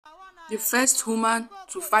the first woman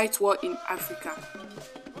to fight war in Africa.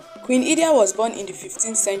 Queen Idia was born in the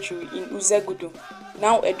 15th century in Uzegudu,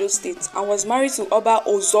 now Edo State, and was married to Oba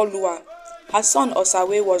Ozoluwa. Her son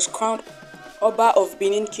Osawe was crowned Oba of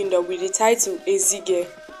Benin Kingdom with the title Ezige,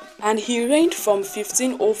 and he reigned from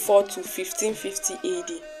 1504 to 1550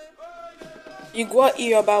 AD. Igwo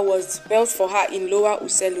Iyoba was built for her in Lower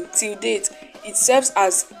Uselu. Till date, it serves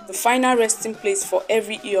as the final resting place for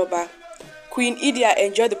every Iyoba. Queen Idia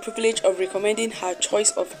enjoyed the privilege of recommending her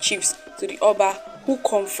choice of chiefs to the Oba, who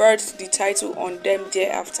conferred the title on them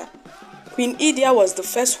thereafter. Queen Idia was the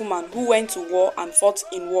first woman who went to war and fought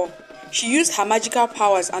in war. She used her magical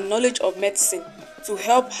powers and knowledge of medicine to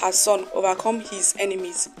help her son overcome his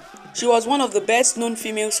enemies. She was one of the best known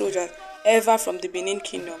female soldiers ever from the Benin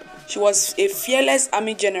Kingdom. She was a fearless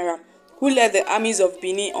army general who led the armies of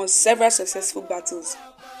Benin on several successful battles.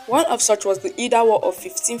 One of such was the Idia War of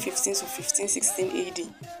 1515 to 1516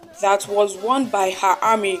 AD that was won by her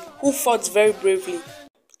army, who fought very bravely.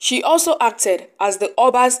 She also acted as the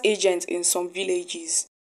Oba's agent in some villages.